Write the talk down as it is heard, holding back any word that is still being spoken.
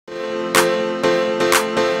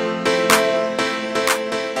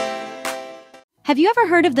Have you ever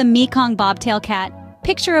heard of the Mekong Bobtail cat?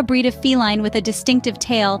 Picture a breed of feline with a distinctive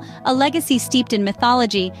tail, a legacy steeped in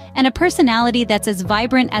mythology, and a personality that's as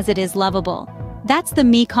vibrant as it is lovable. That's the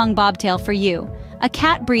Mekong Bobtail for you, a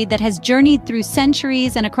cat breed that has journeyed through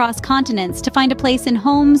centuries and across continents to find a place in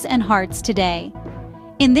homes and hearts today.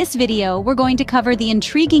 In this video, we're going to cover the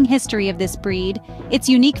intriguing history of this breed, its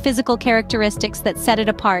unique physical characteristics that set it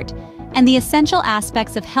apart, and the essential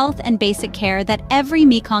aspects of health and basic care that every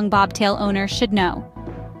Mekong Bobtail owner should know.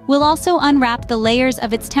 We'll also unwrap the layers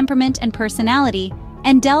of its temperament and personality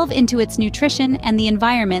and delve into its nutrition and the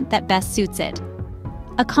environment that best suits it.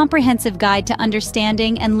 A comprehensive guide to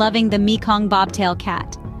understanding and loving the Mekong Bobtail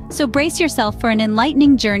cat. So brace yourself for an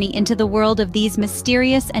enlightening journey into the world of these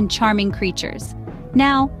mysterious and charming creatures.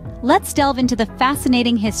 Now, let's delve into the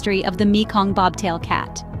fascinating history of the Mekong Bobtail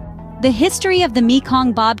cat. The history of the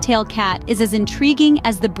Mekong Bobtail cat is as intriguing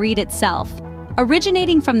as the breed itself.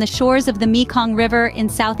 Originating from the shores of the Mekong River in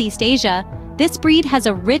Southeast Asia, this breed has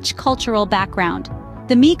a rich cultural background.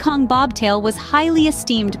 The Mekong Bobtail was highly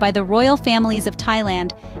esteemed by the royal families of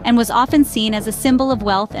Thailand and was often seen as a symbol of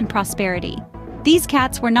wealth and prosperity. These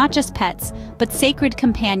cats were not just pets, but sacred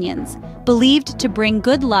companions, believed to bring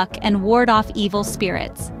good luck and ward off evil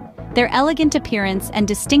spirits. Their elegant appearance and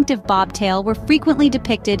distinctive bobtail were frequently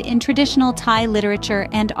depicted in traditional Thai literature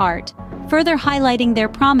and art, further highlighting their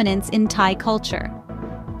prominence in Thai culture.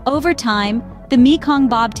 Over time, the Mekong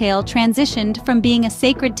Bobtail transitioned from being a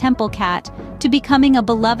sacred temple cat to becoming a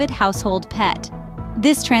beloved household pet.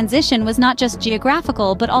 This transition was not just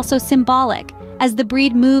geographical but also symbolic, as the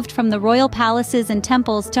breed moved from the royal palaces and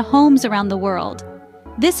temples to homes around the world.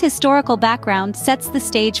 This historical background sets the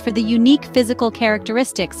stage for the unique physical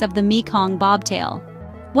characteristics of the Mekong Bobtail.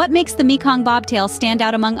 What makes the Mekong Bobtail stand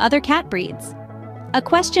out among other cat breeds? A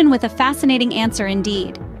question with a fascinating answer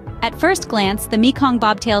indeed. At first glance, the Mekong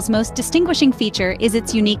Bobtail's most distinguishing feature is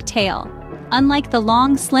its unique tail. Unlike the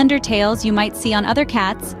long, slender tails you might see on other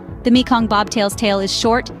cats, the Mekong Bobtail's tail is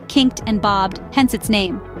short, kinked, and bobbed, hence its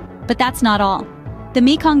name. But that's not all. The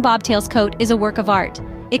Mekong Bobtail's coat is a work of art.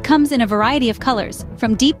 It comes in a variety of colors,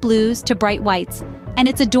 from deep blues to bright whites, and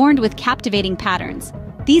it's adorned with captivating patterns.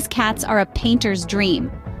 These cats are a painter's dream.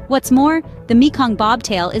 What's more, the Mekong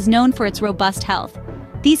Bobtail is known for its robust health.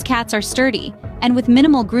 These cats are sturdy, and with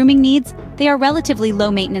minimal grooming needs, they are relatively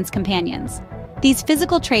low-maintenance companions. These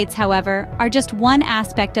physical traits, however, are just one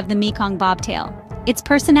aspect of the Mekong Bobtail. Its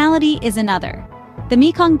personality is another. The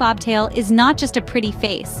Mekong Bobtail is not just a pretty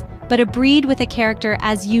face, but a breed with a character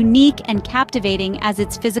as unique and captivating as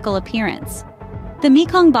its physical appearance. The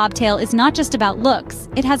Mekong Bobtail is not just about looks,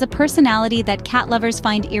 it has a personality that cat lovers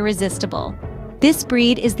find irresistible. This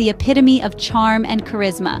breed is the epitome of charm and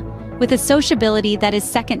charisma, with a sociability that is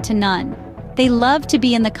second to none. They love to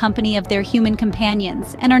be in the company of their human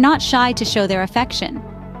companions and are not shy to show their affection.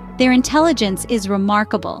 Their intelligence is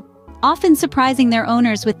remarkable, often surprising their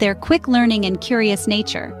owners with their quick learning and curious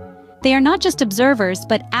nature. They are not just observers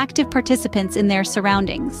but active participants in their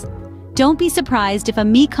surroundings. Don't be surprised if a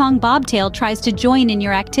Mekong Bobtail tries to join in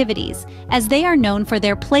your activities, as they are known for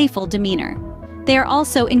their playful demeanor. They are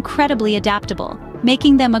also incredibly adaptable,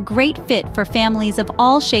 making them a great fit for families of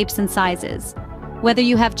all shapes and sizes. Whether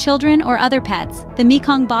you have children or other pets, the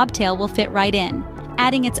Mekong Bobtail will fit right in,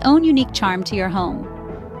 adding its own unique charm to your home.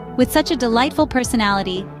 With such a delightful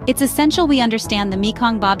personality, it's essential we understand the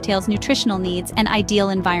Mekong Bobtail's nutritional needs and ideal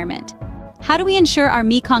environment. How do we ensure our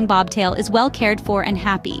Mekong Bobtail is well cared for and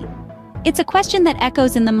happy? It's a question that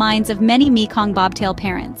echoes in the minds of many Mekong Bobtail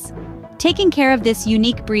parents. Taking care of this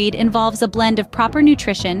unique breed involves a blend of proper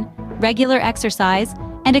nutrition, regular exercise,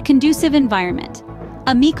 and a conducive environment.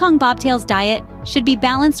 A Mekong Bobtail's diet should be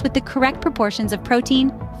balanced with the correct proportions of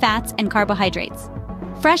protein, fats, and carbohydrates.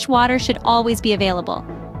 Fresh water should always be available.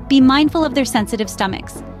 Be mindful of their sensitive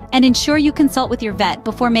stomachs, and ensure you consult with your vet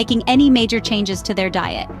before making any major changes to their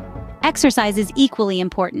diet. Exercise is equally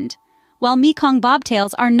important. While Mekong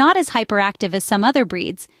Bobtails are not as hyperactive as some other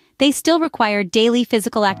breeds, they still require daily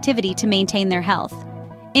physical activity to maintain their health.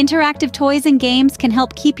 Interactive toys and games can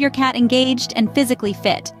help keep your cat engaged and physically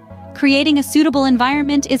fit. Creating a suitable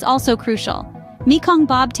environment is also crucial. Mekong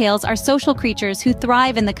Bobtails are social creatures who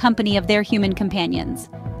thrive in the company of their human companions.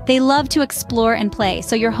 They love to explore and play,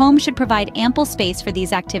 so your home should provide ample space for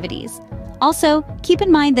these activities. Also, keep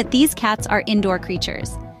in mind that these cats are indoor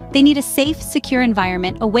creatures. They need a safe, secure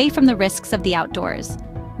environment away from the risks of the outdoors.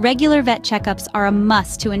 Regular vet checkups are a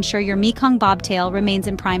must to ensure your Mekong Bobtail remains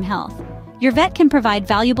in prime health. Your vet can provide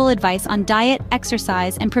valuable advice on diet,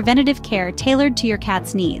 exercise, and preventative care tailored to your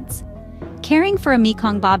cat's needs. Caring for a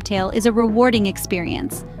Mekong Bobtail is a rewarding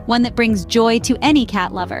experience, one that brings joy to any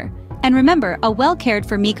cat lover. And remember, a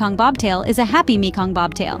well-cared-for Mekong Bobtail is a happy Mekong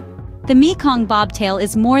Bobtail. The Mekong Bobtail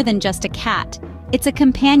is more than just a cat. It's a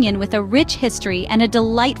companion with a rich history and a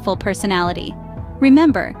delightful personality.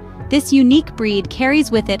 Remember, this unique breed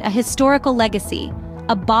carries with it a historical legacy,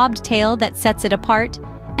 a bobbed tail that sets it apart,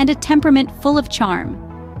 and a temperament full of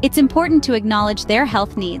charm. It's important to acknowledge their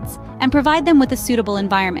health needs and provide them with a suitable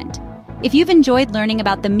environment. If you've enjoyed learning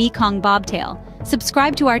about the Mekong Bobtail,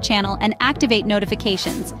 subscribe to our channel and activate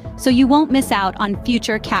notifications so you won't miss out on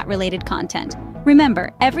future cat-related content.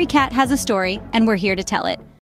 Remember, every cat has a story, and we're here to tell it.